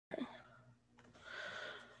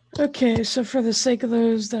Okay, so for the sake of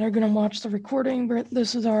those that are going to watch the recording,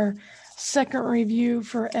 this is our second review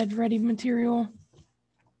for EdReady material.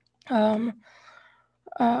 Some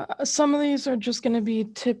of these are just going to be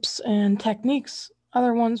tips and techniques.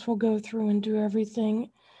 Other ones will go through and do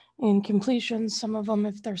everything in completion. Some of them,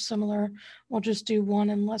 if they're similar, we'll just do one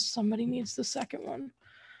unless somebody needs the second one.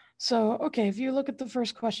 So, okay, if you look at the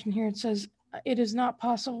first question here, it says, it is not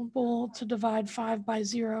possible to divide 5 by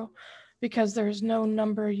 0 because there's no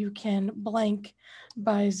number you can blank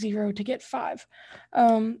by 0 to get 5.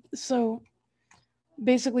 So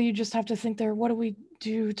basically you just have to think there, what do we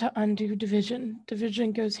do to undo division?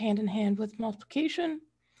 Division goes hand in hand with multiplication.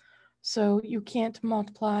 So you can't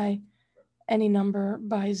multiply any number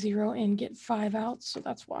by 0 and get 5 out. So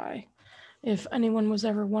that's why, if anyone was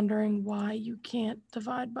ever wondering why you can't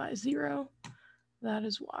divide by 0, that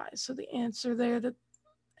is why. So the answer there that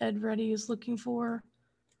EdReady is looking for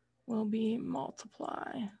will be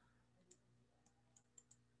multiply.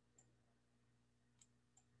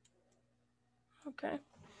 Okay.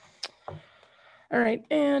 All right,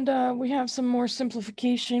 and we have some more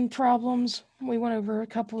simplification problems. We went over a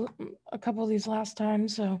couple of these last time,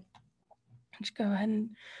 so let's go ahead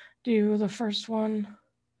and do the first one.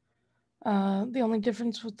 The only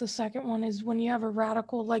difference with the second one is when you have a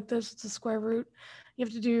radical like this, it's a square root, you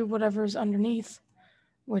have to do whatever's underneath,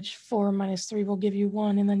 which 4 minus 3 will give you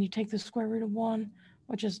 1, and then you take the square root of 1,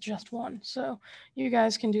 which is just 1. So you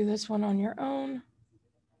guys can do this one on your own,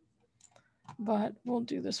 but we'll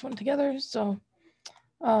do this one together. So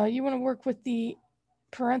you want to work with the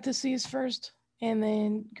parentheses first, and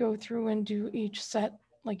then go through and do each set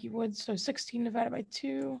like you would. So 16 divided by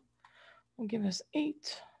 2 will give us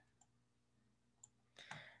 8.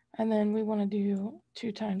 And then we want to do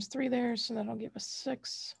 2 times 3 there, so that'll give us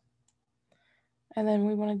 6. And then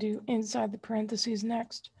we want to do inside the parentheses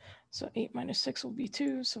next. So 8 minus 6 will be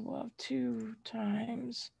 2, so we'll have 2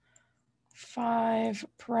 times 5.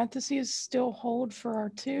 Parentheses still hold for our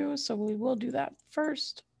 2, so we will do that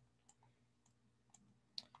first.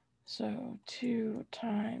 So 2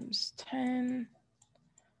 times 10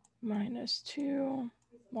 minus 2,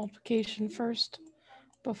 multiplication first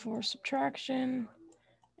before subtraction,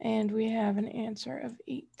 and we have an answer of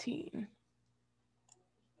 18.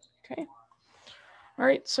 Okay. All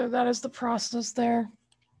right, so that is the process there.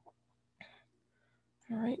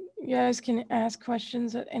 All right, you guys can ask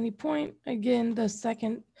questions at any point. Again, the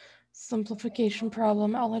second simplification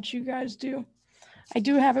problem, I'll let you guys do. I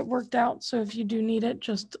do have it worked out, so if you do need it,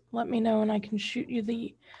 just let me know and I can shoot you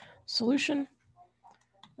the solution.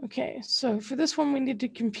 Okay, so for this one, we need to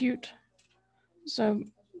compute. So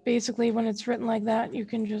basically, when it's written like that, you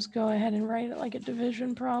can just go ahead and write it like a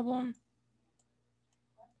division problem.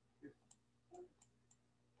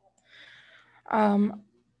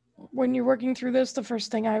 When you're working through this, the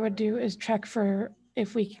first thing I would do is check for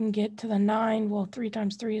if we can get to the 9. Well, 3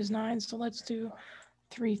 times 3 is 9, so let's do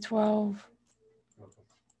 312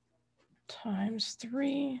 times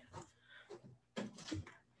 3.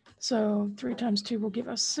 So 3 times 2 will give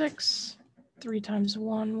us 6. 3 times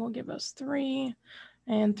 1 will give us 3.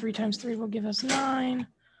 And 3 times 3 will give us 9.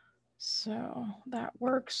 So that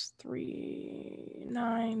works. 3,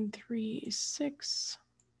 9, 3, 6.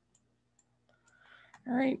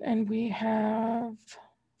 All right, and we have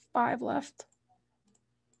 5 left.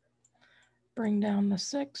 Bring down the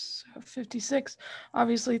 6, so 56.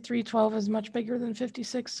 Obviously, 312 is much bigger than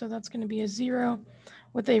 56, so that's going to be a 0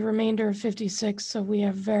 with a remainder of 56. So we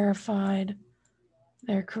have verified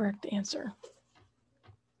their correct answer.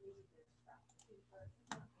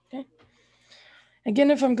 Okay. Again,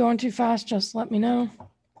 if I'm going too fast, just let me know.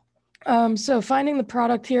 So finding the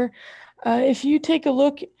product here, if you take a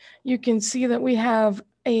look, you can see that we have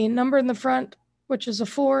a number in the front, which is a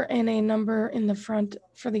 4, and a number in the front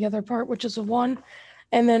for the other part, which is a 1.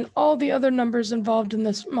 And then all the other numbers involved in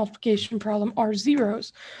this multiplication problem are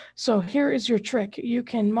zeros. So here is your trick. You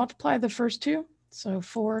can multiply the first 2. So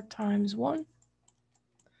 4 times 1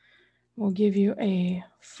 will give you a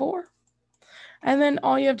 4. And then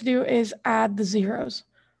all you have to do is add the zeros.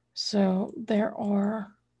 So there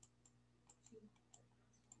are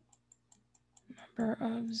number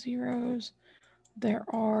of zeros. There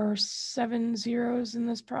are 7 zeros in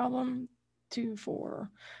this problem, 2, 4,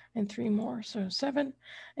 and 3 more, so 7.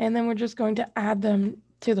 And then we're just going to add them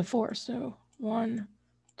to the 4. So 1,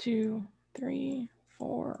 2, 3,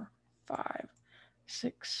 4, 5,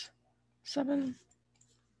 6, 7.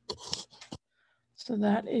 So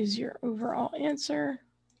that is your overall answer.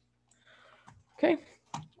 Okay.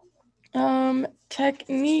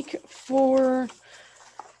 Technique for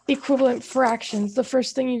equivalent fractions. The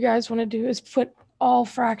first thing you guys want to do is put all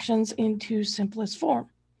fractions into simplest form.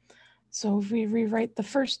 So if we rewrite the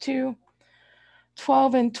first two,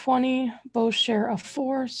 12 and 20 both share a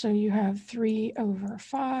 4, so you have 3 over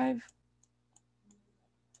 5.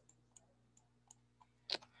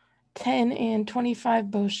 10 and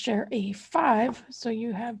 25 both share a 5, so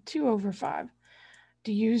you have 2 over 5.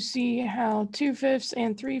 Do you see how 2/5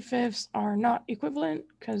 and 3/5 are not equivalent?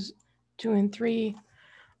 Because 2 and 3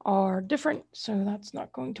 are different, so that's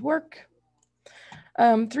not going to work.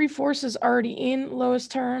 3/4 is already in lowest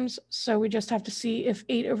terms, so we just have to see if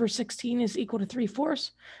 8 over 16 is equal to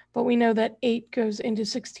 3/4. But we know that 8 goes into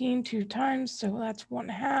 16 2 times, so that's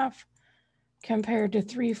 1/2 compared to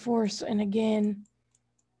 3/4, and again,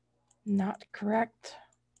 not correct.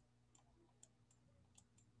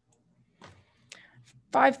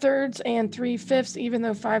 5/3 and 3/5, even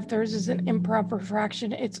though 5/3 is an improper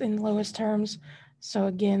fraction, it's in lowest terms. So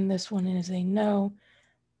again, this one is a no.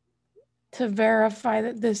 To verify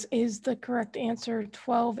that this is the correct answer,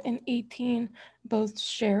 12 and 18 both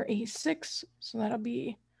share a 6. So that'll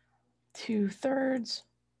be 2/3.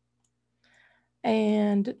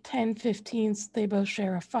 And 10/15, they both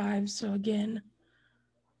share a 5. So again,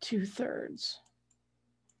 2/3.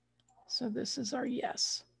 So this is our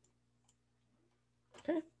yes.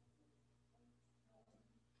 Okay.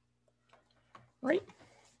 Right.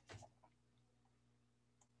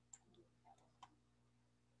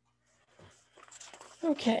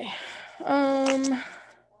 Okay.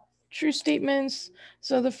 True statements.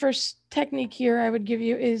 So the first technique here I would give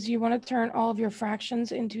you is you want to turn all of your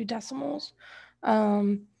fractions into decimals.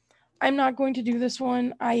 I'm not going to do this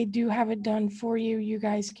one. I do have it done for you. You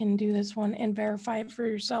guys can do this one and verify it for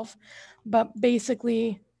yourself. But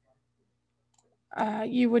basically,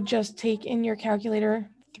 you would just take in your calculator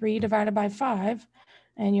 3 divided by 5,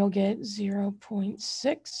 and you'll get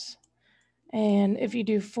 0.6. And if you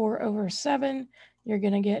do 4 over 7, you're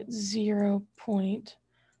going to get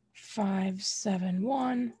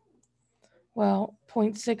 0.571. Well,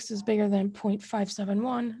 0.6 is bigger than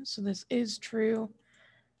 0.571, so this is true,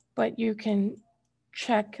 but you can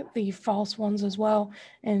check the false ones as well,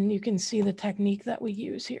 and you can see the technique that we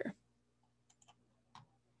use here.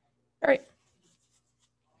 All right.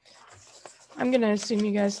 I'm going to assume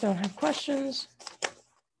you guys don't have questions,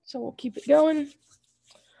 so we'll keep it going.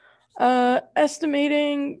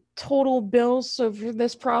 Estimating total bills. So for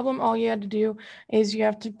this problem, all you had to do is you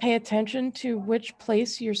have to pay attention to which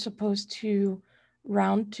place you're supposed to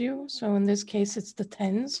round to. So in this case, it's the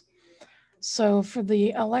tens. So for the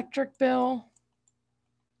electric bill,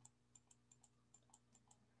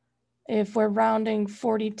 if we're rounding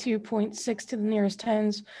 42.6 to the nearest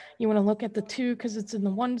tens, you want to look at the 2 because it's in the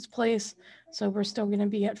ones place. So we're still going to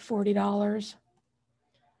be at $40.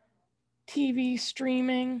 TV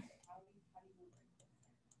streaming,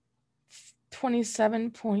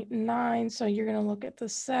 27.9, so you're going to look at the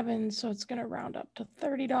 7, so it's going to round up to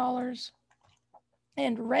 $30.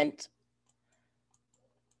 And rent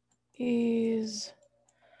is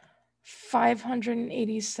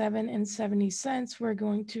 587.70. We're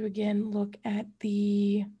going to again look at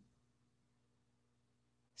the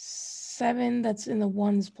 7 that's in the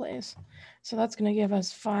ones place, so that's going to give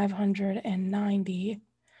us 590.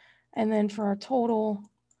 And then for our total,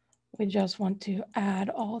 we just want to add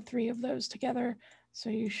all 3 of those together. So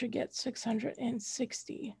you should get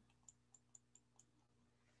 660.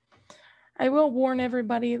 I will warn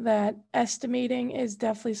everybody that estimating is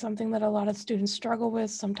definitely something that a lot of students struggle with.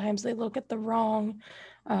 Sometimes they look at the wrong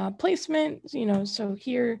placement, so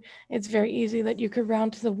here it's very easy that you could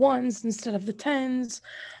round to the ones instead of the tens.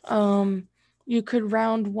 You could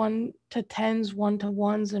round 1 to tens, 1 to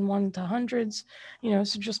ones, and 1 to hundreds, so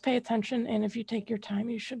just pay attention. And if you take your time,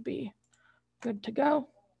 you should be good to go.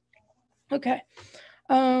 Okay.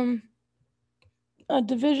 A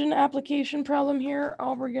division application problem here.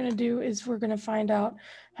 All we're going to do is we're going to find out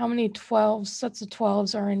how many 12 sets of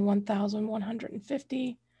 12s are in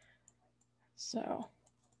 1,150. So,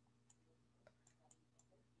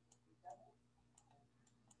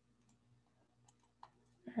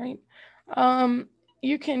 all right.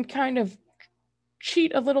 You can kind of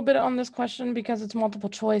cheat a little bit on this question because it's multiple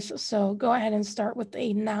choice. So go ahead and start with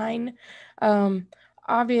a 9.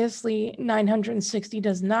 Obviously, 960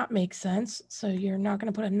 does not make sense. So you're not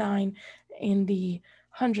going to put a 9 in the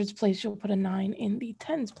hundreds place. You'll put a 9 in the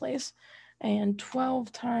tens place. And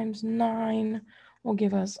 12 times 9 will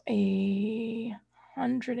give us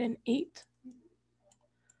 108.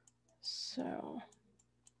 So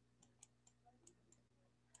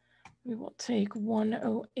we will take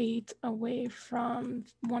 108 away from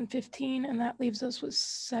 115, and that leaves us with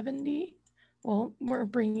 70. Well, we're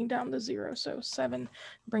bringing down the 0, so 7,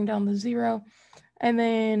 bring down the 0. And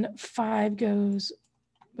then 5 goes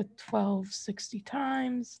with 12 60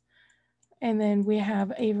 times. And then we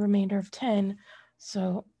have a remainder of 10.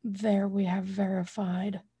 So there we have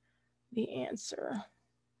verified the answer.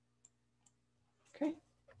 Okay.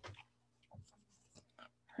 All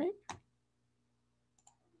right.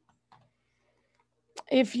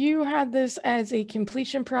 If you had this as a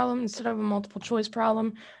completion problem instead of a multiple choice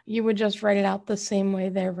problem, you would just write it out the same way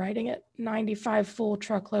they're writing it. 95 full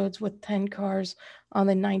truckloads with 10 cars on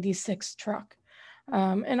the 96 truck.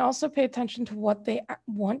 And also pay attention to what they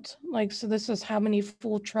want. Like, so this is how many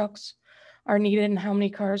full trucks are needed and how many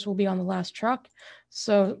cars will be on the last truck.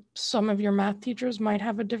 So some of your math teachers might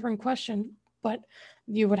have a different question, but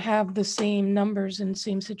you would have the same numbers in the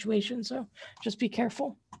same situation. So just be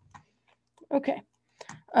careful. Okay.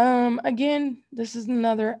 Again, this is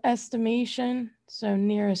another estimation. So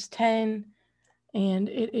nearest 10, and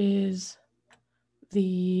it is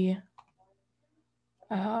the,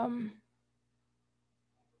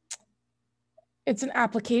 it's an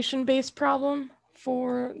application-based problem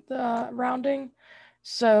for the rounding.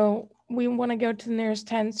 So we want to go to the nearest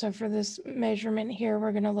 10. So for this measurement here,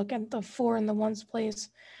 we're going to look at the 4 in the ones place,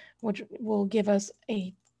 which will give us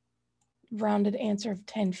a rounded answer of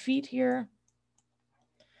 10 feet here.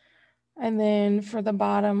 And then for the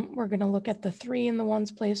bottom, we're going to look at the 3 in the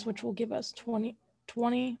ones place, which will give us 20.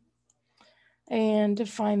 And to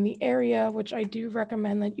find the area, which I do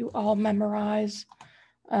recommend that you all memorize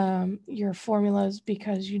your formulas,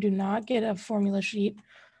 because you do not get a formula sheet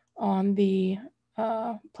on the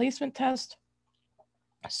placement test.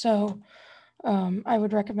 So I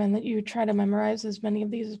would recommend that you try to memorize as many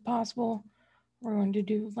of these as possible. We're going to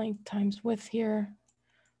do length times width here,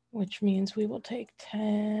 which means we will take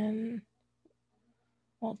 10,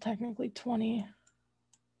 well, technically 20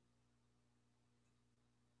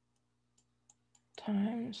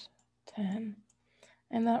 times 10,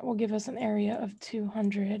 and that will give us an area of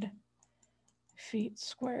 200 feet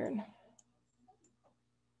squared.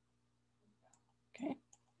 Okay.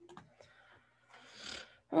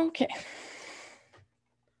 Okay.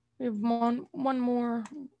 We have one more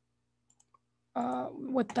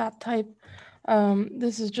with that type.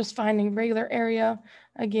 This is just finding regular area.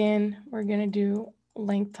 Again, we're going to do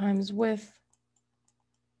length times width.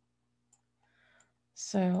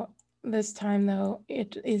 So this time, though,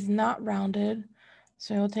 it is not rounded.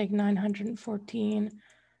 So it'll take 914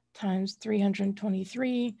 times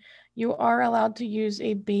 323. You are allowed to use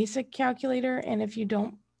a basic calculator, and if you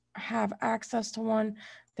don't have access to one,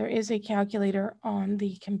 there is a calculator on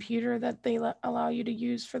the computer that they allow you to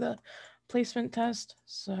use for the placement test.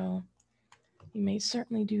 So you may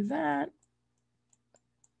certainly do that.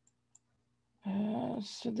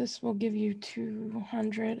 So this will give you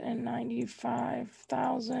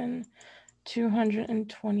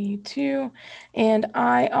 295,222. And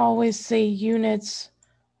I always say units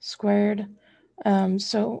squared.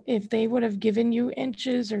 So if they would have given you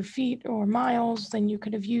inches or feet or miles, then you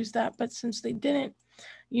could have used that. But since they didn't,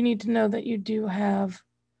 you need to know that you do have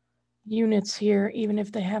units here, even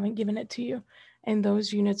if they haven't given it to you. And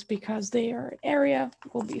those units, because they are an area,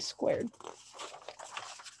 will be squared.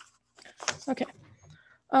 Okay.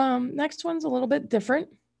 Next one's a little bit different.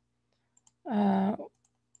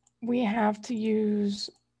 We have to use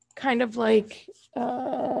kind of like,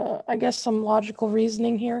 I guess, some logical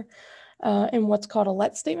reasoning here in what's called a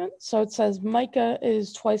let statement. So it says Micah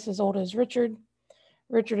is twice as old as Richard.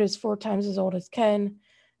 Richard is 4 times as old as Ken,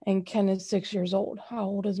 and Ken is 6 years old. How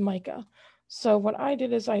old is Micah? So what I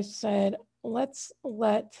did is I said, let's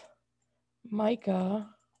let Micah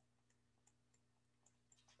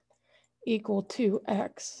equal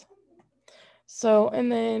 2x. So,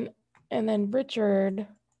 and then Richard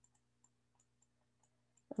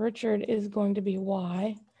is going to be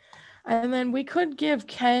y. And then we could give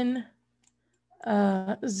Ken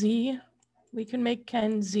z. We can make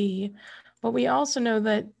Ken z, but we also know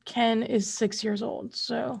that Ken is 6 years old.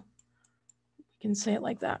 So we can say it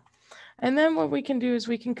like that. And then what we can do is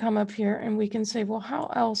we can come up here and we can say, well, how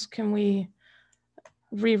else can we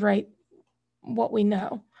rewrite what we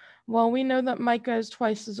know? Well, we know that Micah is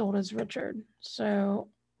twice as old as Richard. So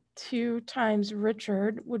 2 times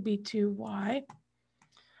Richard would be 2y.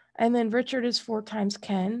 And then Richard is 4 times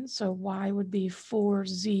Ken. So y would be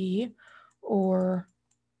 4z, or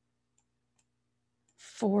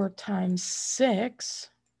 4 times 6.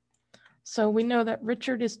 So we know that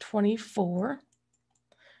Richard is 24.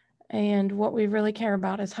 And what we really care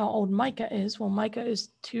about is how old Micah is. Well, Micah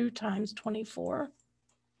is 2 times 24.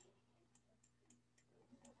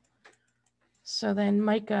 So then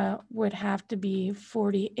Micah would have to be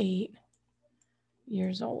 48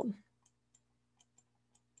 years old.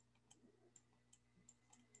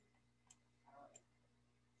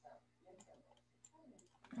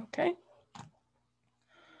 Okay.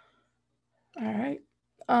 All right.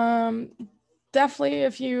 Definitely,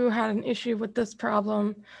 if you had an issue with this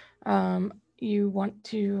problem, you want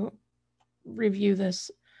to review this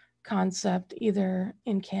concept either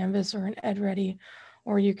in Canvas or in EdReady,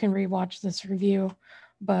 or you can rewatch this review,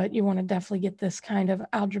 but you want to definitely get this kind of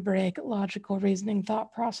algebraic logical reasoning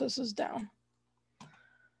thought processes down.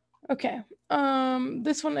 Okay,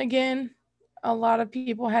 this one again, a lot of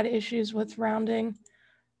people had issues with rounding.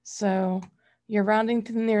 So you're rounding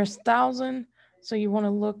to the nearest 1,000. So you want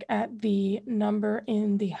to look at the number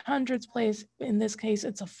in the hundreds place. In this case,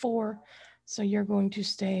 it's a 4. So you're going to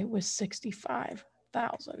stay with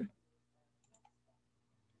 65,000.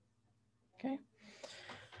 Okay.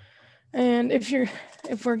 And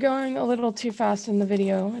if we're going a little too fast in the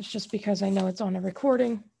video, it's just because I know it's on a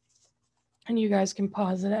recording and you guys can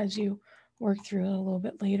pause it as you work through it a little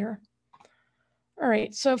bit later. All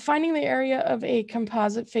right, so finding the area of a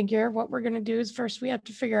composite figure, what we're going to do is first we have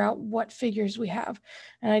to figure out what figures we have.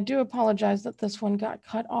 And I do apologize that this one got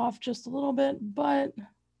cut off just a little bit, but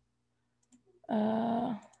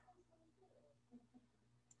that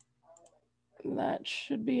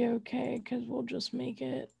should be okay because we'll just make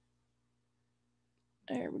it.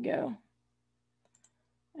 There we go.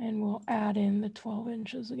 And we'll add in the 12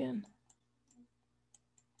 inches again.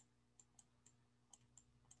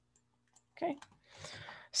 Okay,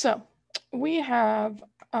 so we have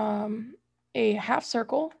a half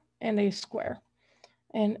circle and a square.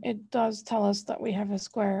 And it does tell us that we have a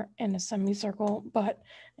square and a semicircle, but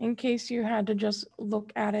in case you had to just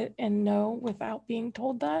look at it and know without being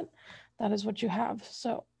told that, that is what you have.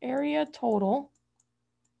 So area total,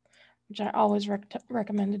 which I always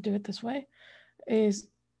recommend to do it this way, is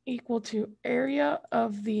equal to area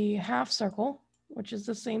of the half circle, which is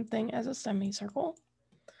the same thing as a semicircle,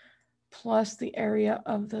 plus the area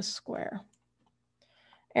of the square.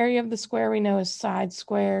 Area of the square we know is side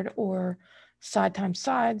squared or side times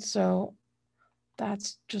side, so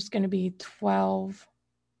that's just going to be 12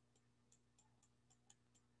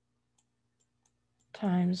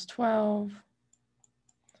 times 12,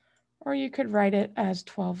 or you could write it as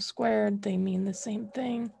 12 squared. They mean the same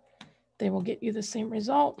thing. They will get you the same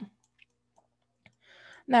result.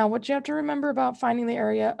 Now, what you have to remember about finding the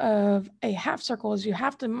area of a half circle is you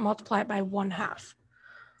have to multiply it by 1/2.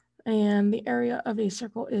 And the area of a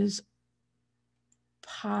circle is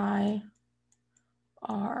pi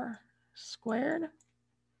r squared.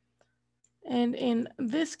 And in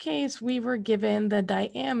this case, we were given the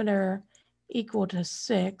diameter equal to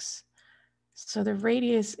 6. So the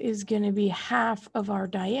radius is going to be half of our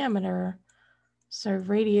diameter. So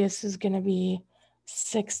radius is going to be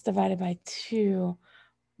 6 divided by 2,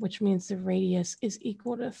 which means the radius is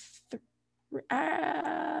equal to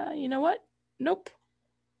you know what? Nope.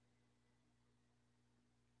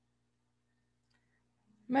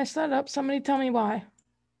 Messed that up. Somebody tell me why.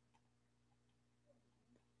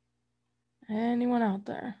 Anyone out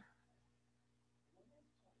there?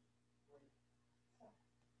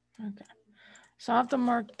 Okay. So I have to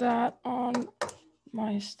mark that on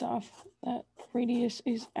my stuff. That radius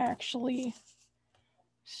is actually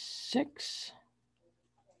 6.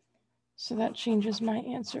 So that changes my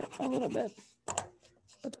answer a little bit. But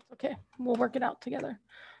that's okay. We'll work it out together.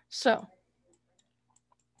 So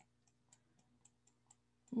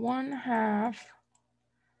 1/2.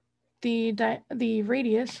 The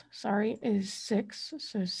radius, sorry, is 6.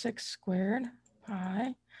 So 6 squared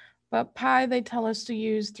pi. But pi, they tell us to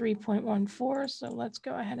use 3.14. So let's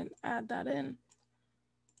go ahead and add that in.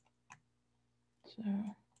 So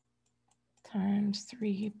times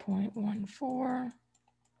 3.14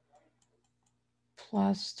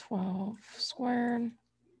 plus 12 squared.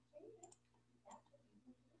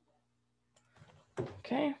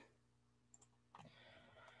 Okay.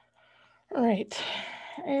 All right.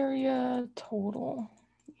 Area total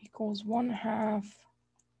equals 1/2.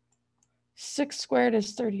 6 squared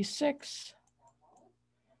is 36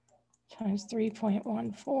 times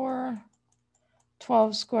 3.14.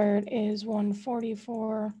 12 squared is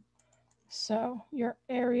 144. So your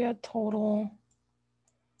area total,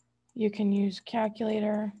 you can use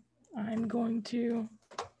calculator. I'm going to,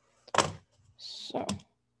 so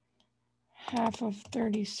 1/2 of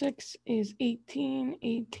 36 is 18.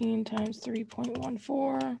 18 times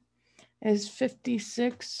 3.14 is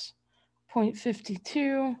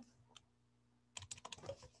 56.52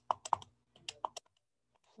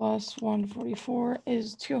 plus 144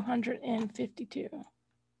 is 252.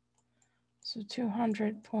 So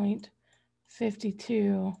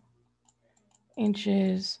 200.52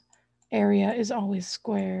 inches. Area is always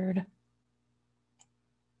squared.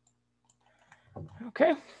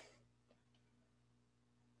 Okay.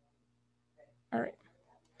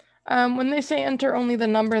 When they say enter only the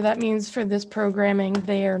number, that means for this programming,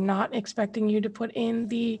 they are not expecting you to put in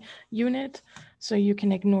the unit. So you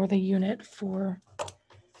can ignore the unit for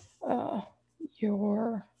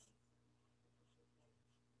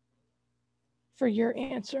your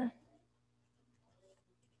answer.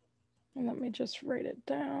 And let me just write it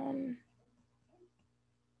down.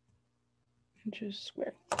 Inches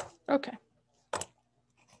squared. Okay.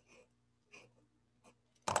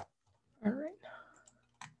 All right.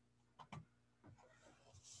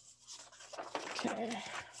 Okay.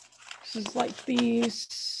 This is like the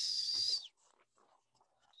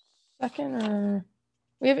second, or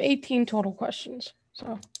we have 18 total questions.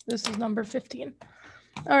 So this is number 15.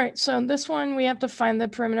 All right, so this one we have to find the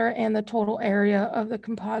perimeter and the total area of the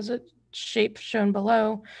composite shape shown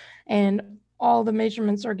below, and all the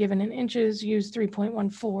measurements are given in inches. Use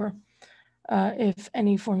 3.14 if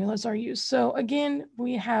any formulas are used. So again,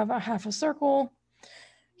 we have a half a circle.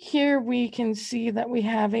 Here we can see that we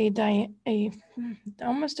have a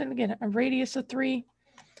radius of 3,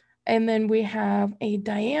 and then we have a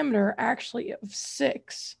diameter actually of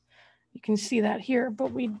 6. You can see that here,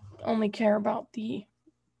 but we only care about the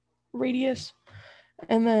radius.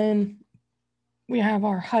 And then we have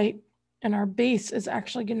our height, and our base is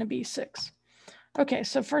actually going to be 6. Okay,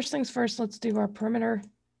 so first things first, let's do our perimeter.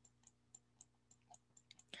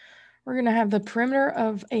 We're going to have the perimeter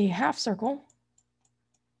of a half circle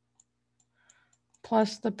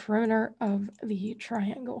plus the perimeter of the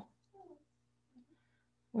triangle,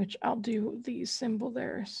 which I'll do the symbol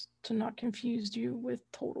there to not confuse you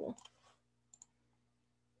with total.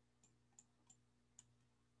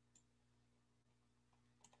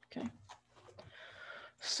 Okay.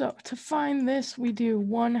 So to find this, we do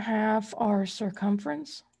 1/2 our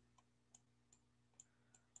circumference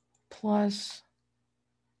plus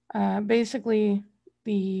basically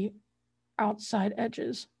the outside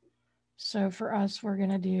edges. So for us, we're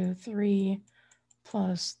going to do 3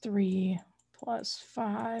 plus 3 plus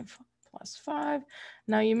 5 plus 5.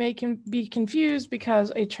 Now you may be confused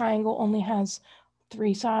because a triangle only has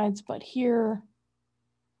 3 sides, but here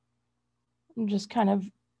I'm just kind of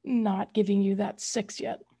not giving you that 6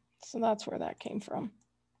 yet. So that's where that came from.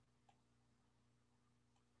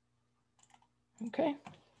 Okay.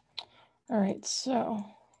 All right, so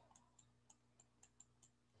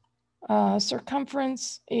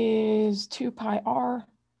circumference is 2 pi r.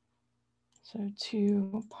 So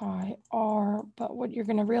 2 pi r, but what you're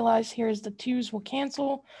going to realize here is the 2's will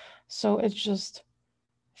cancel. So it's just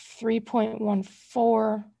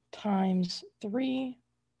 3.14 times 3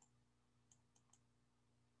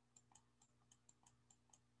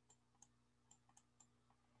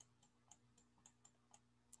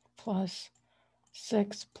 plus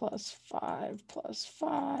 6 plus 5 plus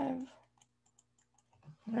 5.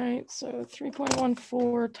 All right, so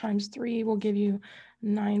 3.14 times 3 will give you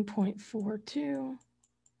 9.42.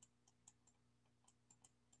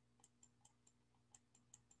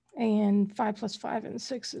 And 5 plus 5 and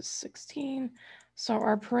 6 is 16. So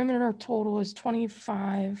our perimeter total is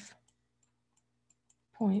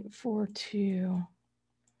 25.42.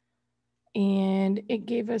 And it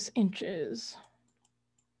gave us inches.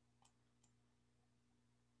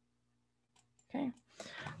 Okay,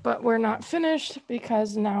 but we're not finished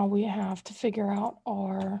because now we have to figure out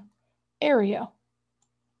our area.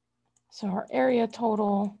 So our area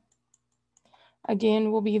total, again,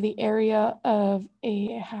 will be the area of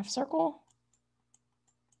a half circle.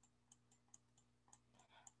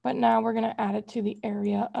 But now we're going to add it to the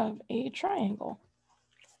area of a triangle.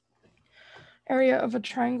 Area of a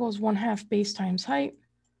triangle is 1/2 base times height.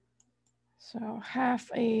 So half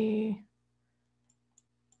a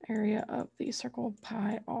area of the circle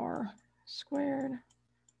pi r squared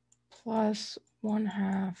plus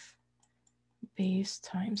 1/2 base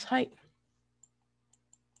times height.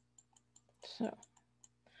 So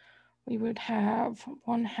we would have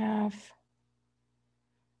 1/2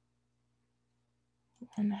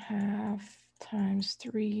 times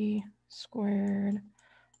 3 squared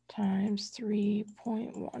times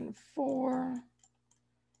 3.14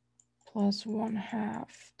 plus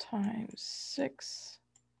 1/2 times 6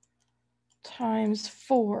 times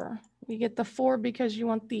 4. We get the 4 because you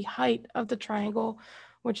want the height of the triangle,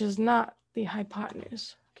 which is not the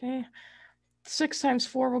hypotenuse. Okay, 6 times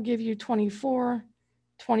 4 will give you 24.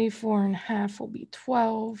 24.5 will be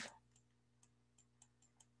 12.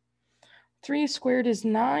 3 squared is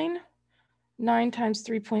 9. 9 times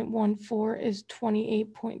 3.14 is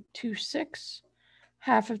 28.26.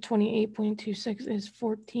 Half of 28.26 is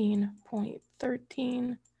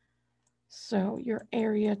 14.13. So your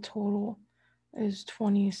area total is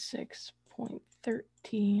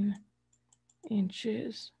 26.13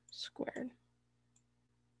 inches squared.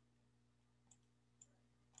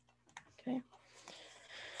 Okay.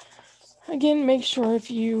 Again, make sure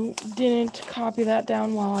if you didn't copy that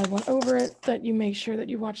down while I went over it, that you make sure that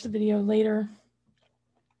you watch the video later.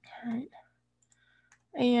 All right.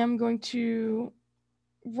 I am going to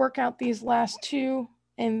work out these last two,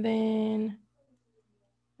 and then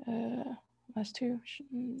last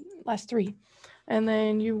three, and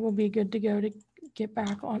then you will be good to go to get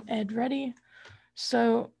back on EdReady.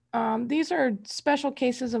 So these are special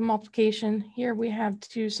cases of multiplication. Here we have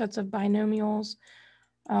two sets of binomials.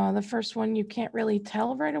 The first one you can't really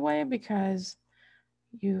tell right away because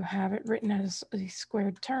you have it written as a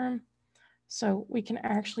squared term. So we can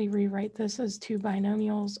actually rewrite this as two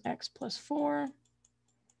binomials, x plus 4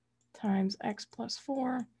 times x plus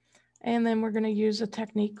 4. And then we're going to use a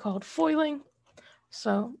technique called foiling.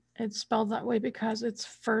 So it's spelled that way because it's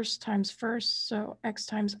first times first. So x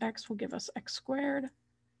times x will give us x squared.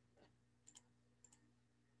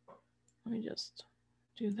 Let me just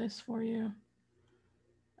do this for you.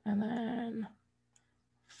 And then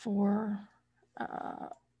for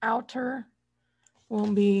outer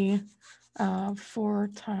will be 4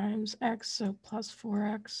 times x, so plus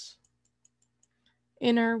 4x.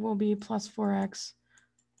 Inner will be plus 4x.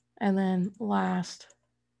 And then last,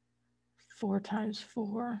 4 times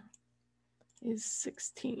 4 is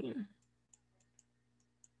 16.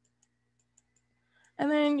 And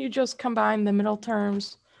then you just combine the middle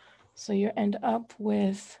terms. So you end up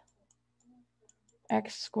with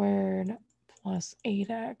x squared plus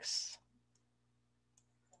 8x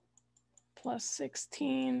plus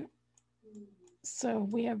 16. So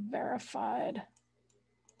we have verified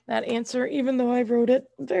that answer, even though I wrote it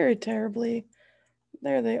very terribly.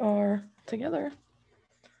 There they are together.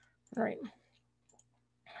 All right.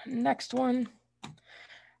 Next one.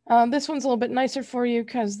 This one's a little bit nicer for you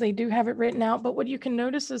because they do have it written out, but what you can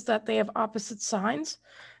notice is that they have opposite signs.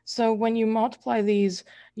 So when you multiply these,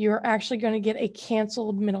 you're actually going to get a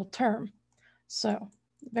canceled middle term. So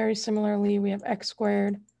very similarly, we have x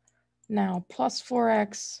squared now plus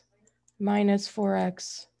 4x minus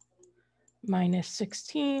 4x minus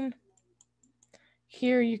 16.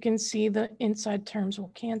 Here you can see the inside terms will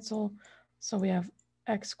cancel. So we have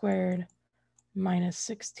x squared minus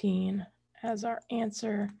 16 as our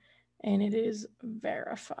answer, and it is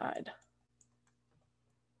verified.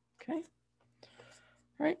 Okay.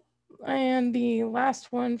 All right. And the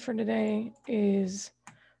last one for today is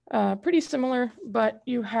pretty similar, but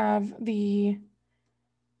you have the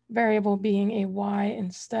variable being a y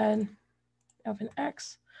instead of an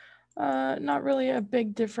x. Not really a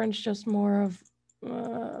big difference, just more of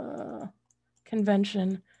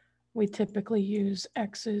convention. We typically use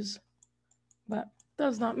x's, but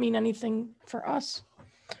does not mean anything for us.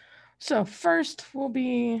 So first will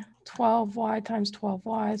be 12y times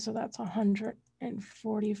 12y, so that's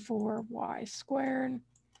 144y squared.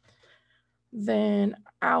 Then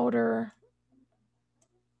outer,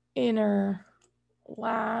 inner,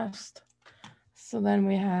 last. So then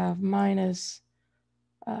we have minus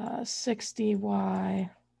 60y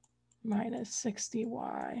minus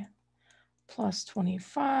 60y plus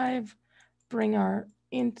 25. Bring our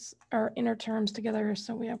inner terms together,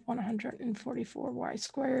 so we have 144y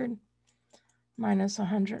squared minus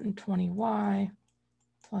 120y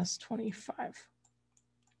plus 25.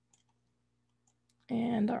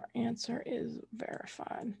 And our answer is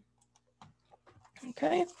verified.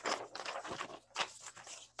 Okay.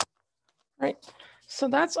 Right. So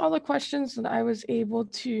that's all the questions that I was able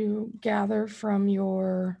to gather from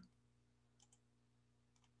your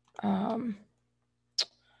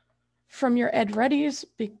EdReadies,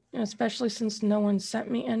 especially since no one sent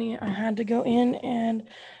me any. I had to go in and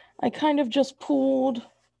I kind of just pulled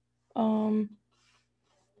some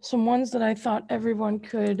ones that I thought everyone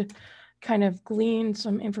could kind of glean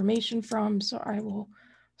some information from. So I will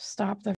stop the